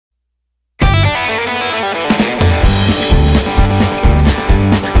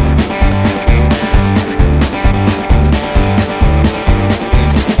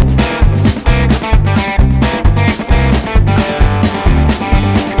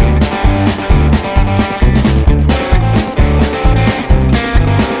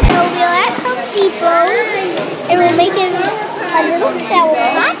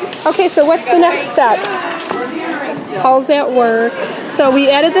that's the next step. Paul's at work. So we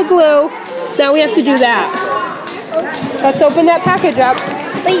added the glue. Now we have to do that. Let's open that package up.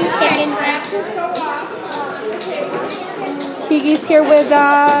 Wait a second. Kiki's here with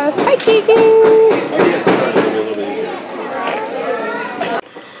us. Hi, Kiki.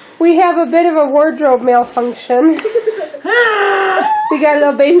 We have a bit of a wardrobe malfunction. We got a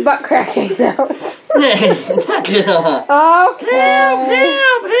little baby butt cracking out. Okay.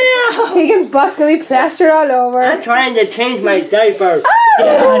 Keegan's butt's gonna be plastered all over. I'm trying to change my diaper.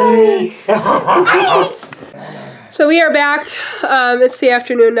 So we are back. It's the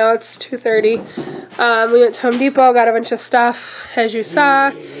afternoon now. It's 2:30. We went to Home Depot, got a bunch of stuff, as you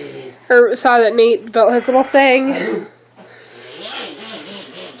saw. Or saw that Nate built his little thing.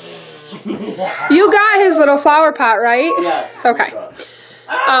 You got his little flower pot, right? Yes. Okay.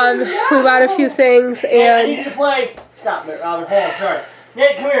 We bought a few things and... I need to play. Stop it, Robin. Hold on, sorry.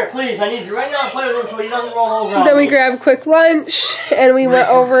 Nate, come here, please. I need you right now to play with him so he doesn't roll over. Then we grabbed quick lunch and we went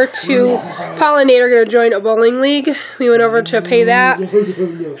over to... Paul and Nate are going to join a bowling league. We went over to pay that.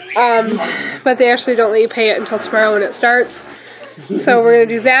 But they actually don't let you pay it until tomorrow when it starts. So we're going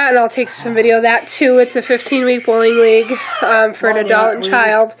to do that, and I'll take some video of that too. It's a 15-week bowling league for an adult and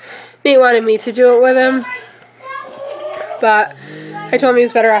child. Nate wanted me to do it with him, but I told him he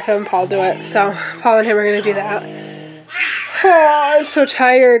was better off having Paul do it. So Paul and him are going to do that. Oh, I'm so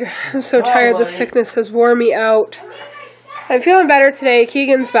tired. I'm so tired. The sickness has wore me out. I'm feeling better today.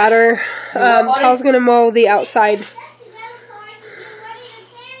 Keegan's better. Paul's going to mow the outside.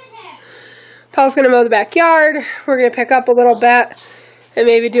 Paul's going to mow the backyard. We're going to pick up a little bit and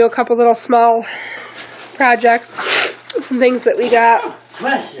maybe do a couple little small projects. Some things that we got.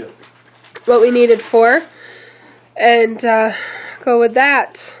 Bless you. What we needed for. And go with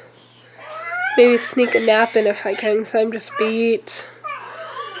that. Maybe sneak a nap in if I can, because I'm just beat.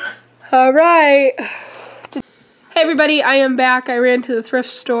 Alright. Hey everybody, I am back. I ran to the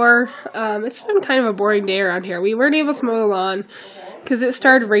thrift store. It's been kind of a boring day around here. We weren't able to mow the lawn because it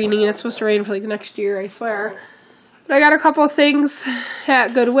started raining, and it's supposed to rain for like the next year, I swear. But I got a couple of things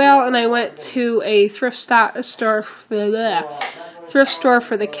at Goodwill, and I went to a thrift store for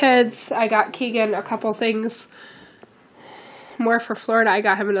the kids. I got Keegan a couple things more for Florida. I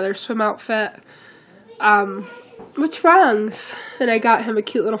got him another swim outfit. What's wrong? And I got him a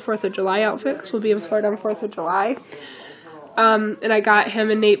cute little 4th of July outfit because we'll be in Florida on 4th of July. And I got him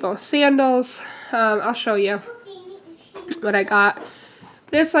and Nate both sandals. I'll show you what I got.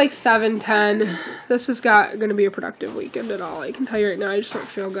 But it's like 7:10. This is going to be a productive weekend at all. I can tell you right now, I just don't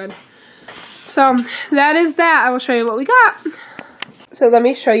feel good. So that is that. I will show you what we got. So let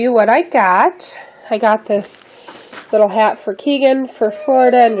me show you what I got. I got this little hat for Keegan for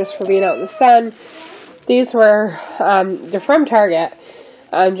Florida and just for being out in the sun. These were, they're from Target.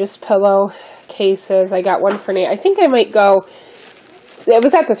 Just pillow cases. I got one for Nate. I think I might go, it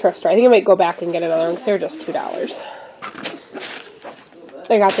was at the thrift store. I think I might go back and get another one because they were just $2.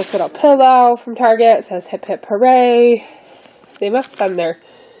 I got this little pillow from Target. It says Hip Hip Hooray. They must send their,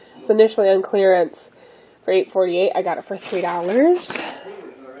 it's initially on clearance for $8.48. I got it for $3.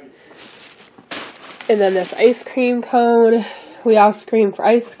 And then this ice cream cone. We all scream for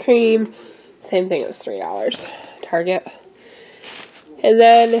ice cream. Same thing, it was $3. Target. And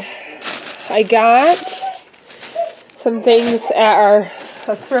then I got some things at our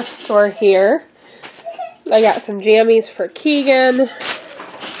thrift store here. I got some jammies for Keegan.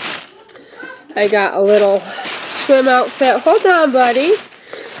 I got a little swim outfit. Hold on, buddy.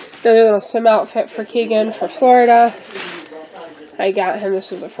 Another little swim outfit for Keegan for Florida. I got him,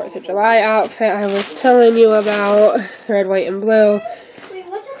 this was a 4th of July outfit I was telling you about. Red, white, and blue.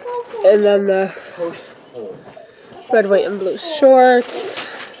 And then the red, white, and blue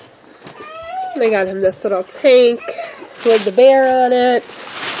shorts. I got him this little tank with the bear on it.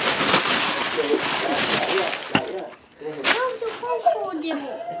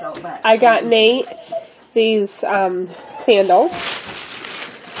 I got Nate these sandals.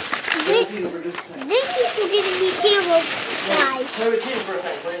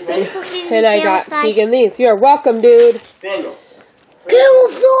 And I got Keegan these. You're welcome, dude.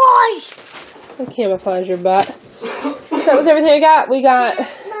 Camouflage! I'll camouflage your butt. So that was everything I got. We got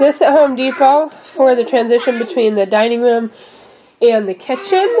this at Home Depot for the transition between the dining room and the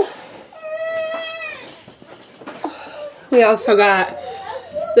kitchen. We also got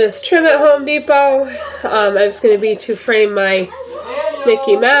this trim at Home Depot. It's going to be to frame my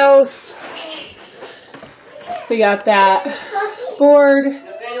Mickey Mouse. We got that board.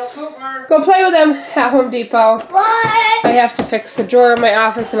 Go play with them at Home Depot. I have to fix the drawer in my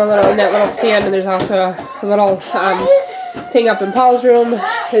office and that little stand, and there's also a little thing up in Paul's room.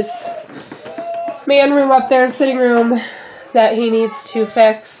 His man room up there, sitting room that he needs to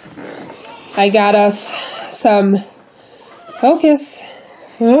fix. I got us some focus.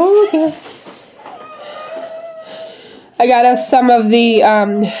 I got us some of the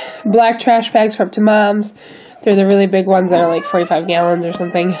black trash bags from Up to Mom's. They're the really big ones that are like 45 gallons or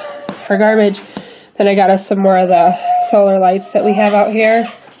something for garbage. Then I got us some more of the solar lights that we have out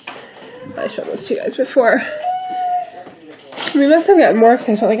here. I showed those to you guys before. We must have gotten more because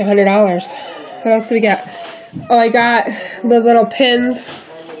I spent like $100. What else did we get? Oh, I got the little pins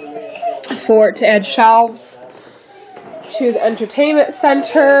to add shelves to the entertainment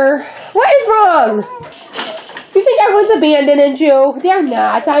center. What is wrong? You think everyone's abandoning you? They're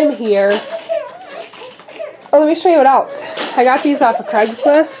not. I'm here. Oh, let me show you what else. I got these off of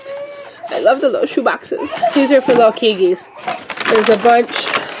Craigslist. I love the little shoe boxes. These are for little kiggies. There's a bunch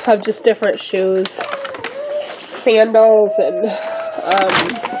of just different shoes. Sandals and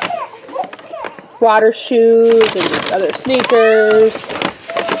water shoes and just other sneakers.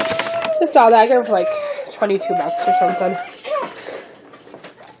 Just all that. I got them for like $22 or something.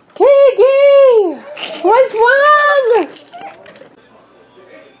 Kiggy! What's wrong?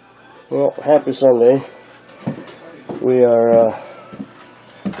 Well, happy Sunday. We are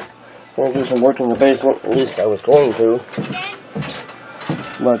going to do some work in the basement. At least I was going to.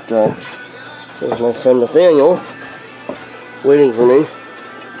 But there's my son Nathaniel waiting for me.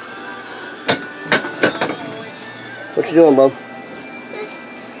 What you doing, bub?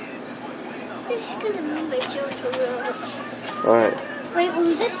 Alright. Wait,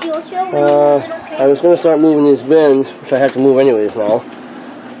 was this your show? I was going to start moving these bins, which I have to move anyways now.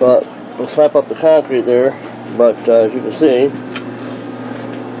 But we'll slap up the concrete there. But as you can see,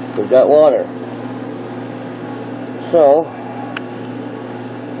 we've got water. So,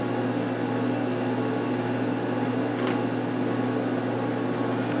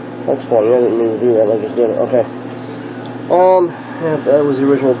 that's funny. I didn't mean to do that. I just did it. Okay. Yeah, that was the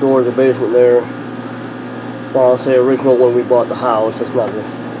original door to the basement there. Well, I'll say original when we bought the house. That's not the,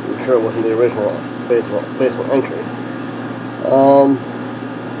 I'm sure it wasn't the original basement entry.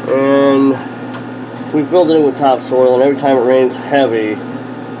 And we filled it in with topsoil, and every time it rains heavy,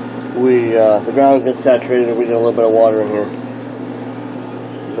 the ground gets saturated and we get a little bit of water in here.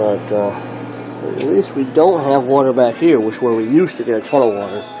 But at least we don't have water back here, which where we used to get a ton of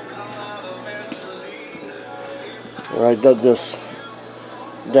water. I dug this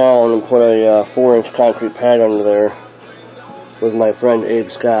down and put a 4-inch concrete pad under there with my friend Abe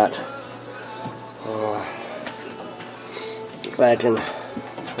Scott back in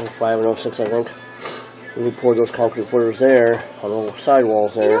 05 and 06, I think. And we poured those concrete footers there on the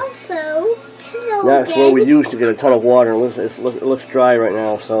sidewalls there. And also, That's where we used to get a ton of water. It looks dry right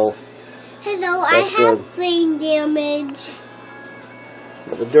now, so hello, I have brain damage.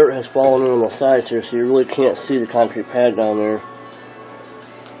 But the dirt has fallen in on the sides here, so you really can't see the concrete pad down there.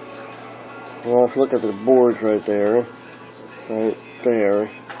 Well, if you look at the boards right there, you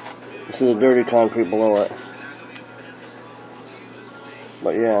see the dirty concrete below it.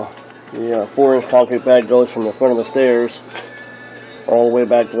 But yeah, the 4-inch concrete pad goes from the front of the stairs all the way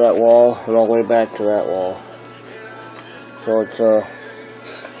back to that wall and all the way back to that wall. So it's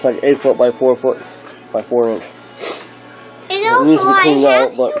like 8 foot by 4 foot by 4 inch. And it needs to be cleaned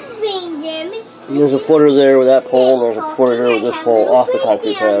out, but brain damage. there's a footer there with that pole, and there's a footer there with this pole off the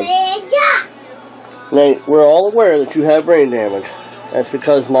concrete pad. Now, we're all aware that you have brain damage. That's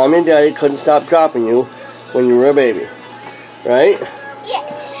because Mommy and Daddy couldn't stop dropping you when you were a baby. Right?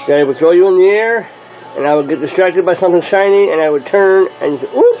 Yes. Daddy would throw you in the air, and I would get distracted by something shiny, and I would turn, and you'd say,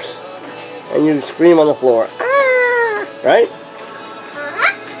 oops, and you'd scream on the floor. Ah! Right?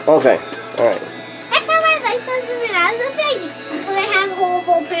 Uh-huh. Okay. Alright. That's how my life was when I was a baby. Because I have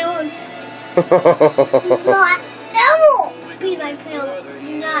horrible parents. Not ever be my parents.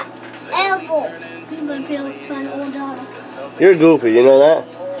 Not ever be my parents, son or daughter. You're goofy, you know that?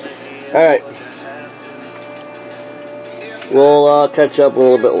 Alright. We'll catch up in a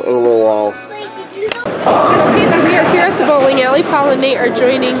little while. Okay, so we are here at the bowling alley. Paul and Nate are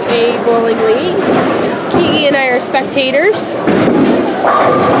joining a bowling league. Kiki and I are spectators.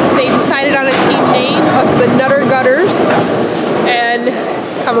 They decided on a team name of the Nutter Gutters, and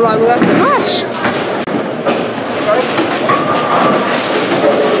come along with us and watch.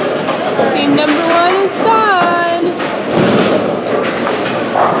 Team number 1 is gone.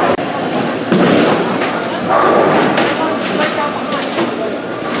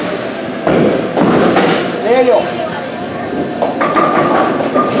 Daniel.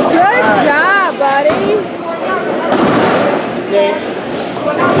 Good job, buddy.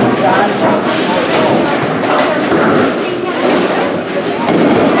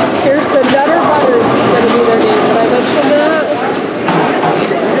 Here's the Nutter Butters.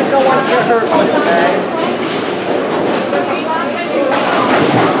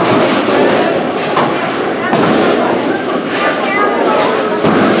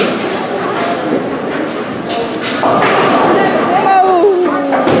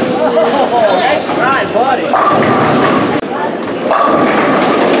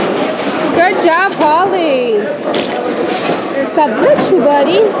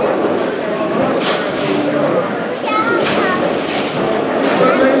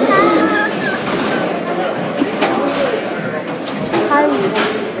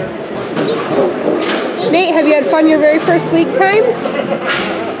 fun your very first league time?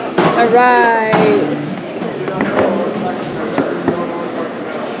 Alright.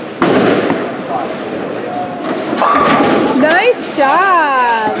 Nice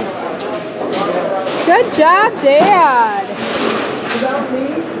job. Good job, Dad.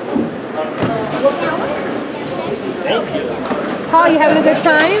 Paul, you having a good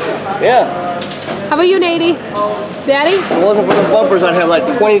time? Yeah. How about you, Nady? Daddy? If it wasn't for the bumpers, I'd have like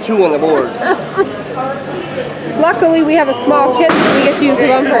 22 on the board. Luckily, we have a small kid, so we get to use the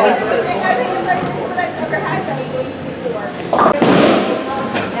bumpers.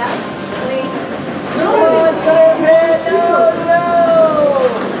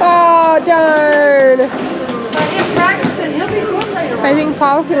 Oh, darn. I think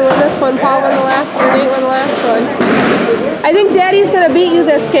Paul's going to win this one. Paul won the last one. Nate won the last one. I think Daddy's going to beat you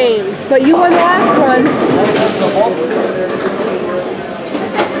this game, but you won the last one.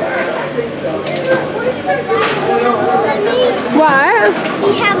 What?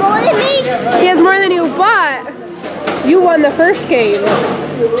 He has more than me? He has more than you, but you won the first game.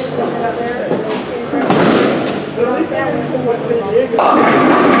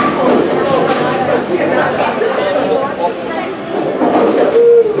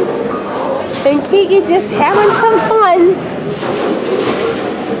 And Kiki just having some fun.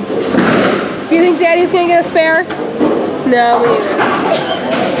 Do you think Daddy's gonna get a spare? No, me either.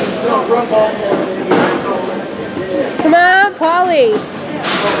 Come on, Polly.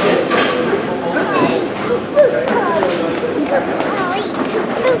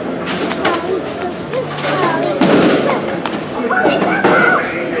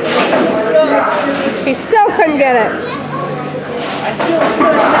 He still couldn't get it.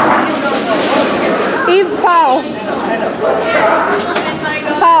 Paul.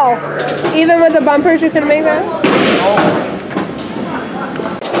 Paul, even with the bumpers, you can make that?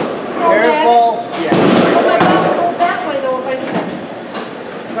 Careful.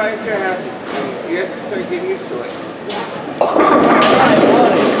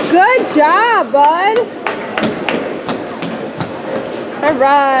 Good job, bud. All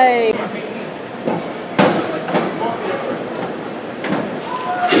right.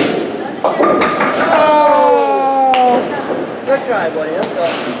 Good try, buddy. Let's go.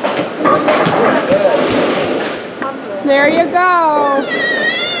 There you go.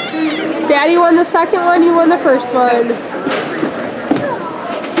 Daddy won the second one, you won the first one.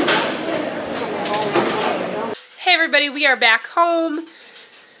 Hey everybody, we are back home.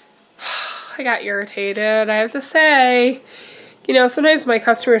 I got irritated, I have to say. You know, sometimes my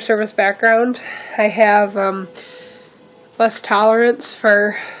customer service background, I have less tolerance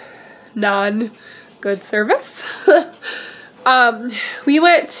for non-good service. We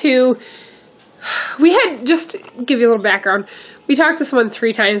had, just to give you a little background, we talked to someone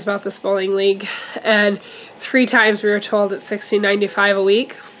 3 times about this bowling league, and 3 times we were told it's $16.95 a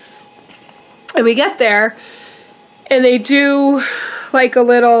week. And we get there, and they do like a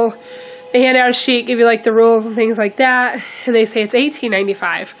little, they hand out a sheet, give you like the rules and things like that, and they say it's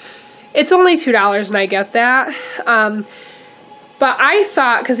 $18.95. It's only $2, and I get that. But I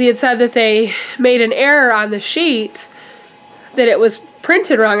thought, because he had said that they made an error on the sheet, that it was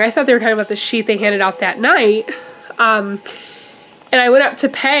printed wrong. I thought they were talking about the sheet they handed out that night. And I went up to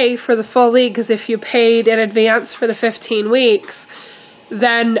pay for the full league, because if you paid in advance for the 15 weeks,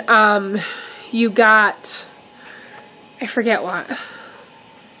 then you got, I forget what.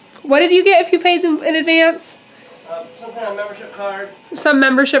 What did you get if you paid them in advance? Some kind of membership card. Some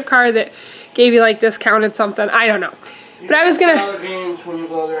membership card that gave you like discounted something. I don't know. But I was gonna. When you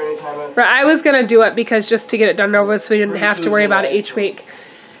go there anytime. Right, I was gonna do it because just to get it done over, so we didn't have to worry about it each week.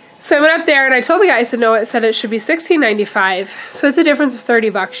 So I went up there and I told the guy, I said, no, it said it should be $16.95. So it's a difference of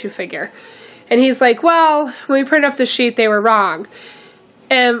 $30, you figure. And he's like, well, when we printed up the sheet, they were wrong.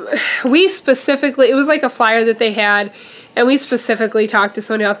 And we specifically, it was like a flyer that they had, and we specifically talked to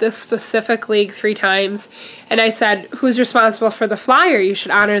someone about this specific league 3 times. And I said, who's responsible for the flyer? You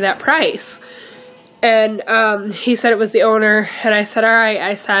should honor that price. And he said it was the owner, and I said, all right,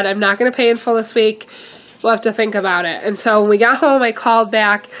 I said, I'm not going to pay in full this week. We'll have to think about it. And so when we got home, I called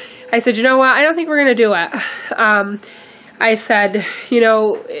back. I said, you know what, I don't think we're going to do it. I said, you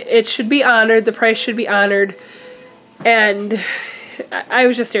know, it should be honored. The price should be honored. And I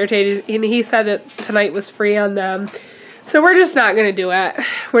was just irritated. And he said that tonight was free on them. So we're just not going to do it.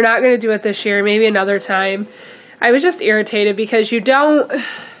 We're not going to do it this year, maybe another time. I was just irritated because you don't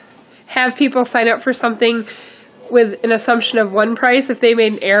have people sign up for something with an assumption of one price. If they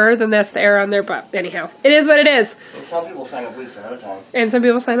made an error, then that's the error on their butt. Anyhow, it is what it is. And some people sign up weeks at a time. And some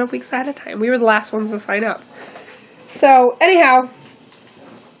people sign up weeks at a time. We were the last ones to sign up. So, anyhow,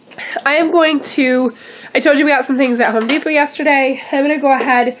 I am going to, I told you we got some things at Home Depot yesterday. I'm going to go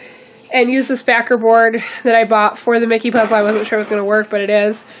ahead and use this backer board that I bought for the Mickey puzzle. I wasn't sure it was going to work, but it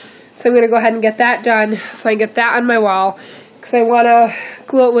is. So I'm going to go ahead and get that done so I can get that on my wall, because I want to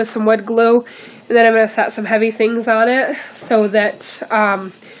glue it with some wood glue, and then I'm going to set some heavy things on it so that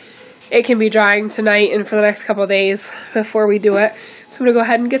it can be drying tonight and for the next couple of days before we do it. So I'm going to go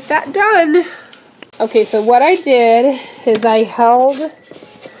ahead and get that done. Okay, so what I did is I held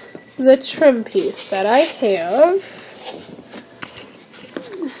the trim piece that I have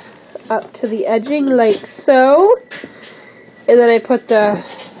up to the edging like so, and then I put the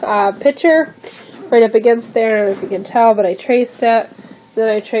picture right up against there. I don't know if you can tell, but I traced it, then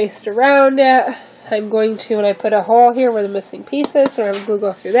I traced around it. I'm going to, and I put a hole here where the missing piece is, so I'm going to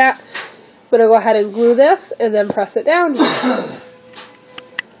go through that. I'm going to go ahead and glue this and then press it down.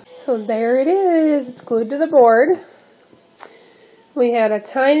 So there it is, it's glued to the board. We had a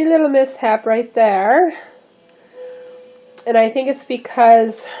tiny little mishap right there, and I think it's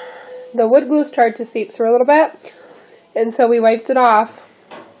because the wood glue started to seep through a little bit, and so we wiped it off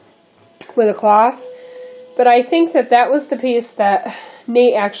with a cloth. But I think that that was the piece that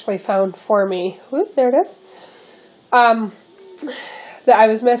Nate actually found for me. Oop, there it is. That I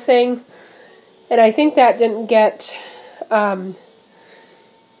was missing, and I think that didn't get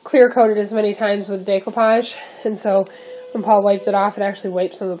clear coated as many times with decoupage, and so when Paul wiped it off, it actually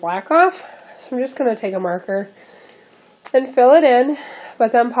wiped some of the black off. So I'm just going to take a marker and fill it in,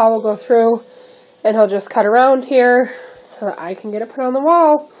 but then Paul will go through and he'll just cut around here so that I can get it put on the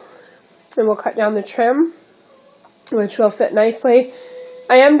wall. And we'll cut down the trim, which will fit nicely.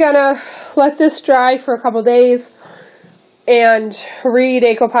 I am going to let this dry for a couple days and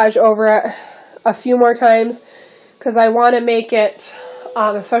re-decoupage over it a few more times, because I want to make it,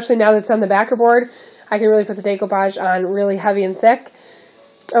 especially now that it's on the backer board, I can really put the decoupage on really heavy and thick.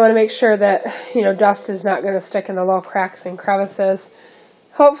 I want to make sure that, you know, dust is not going to stick in the little cracks and crevices.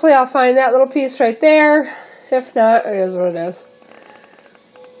 Hopefully I'll find that little piece right there. If not, it is what it is.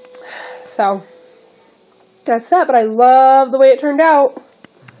 So, that's that, but I love the way it turned out.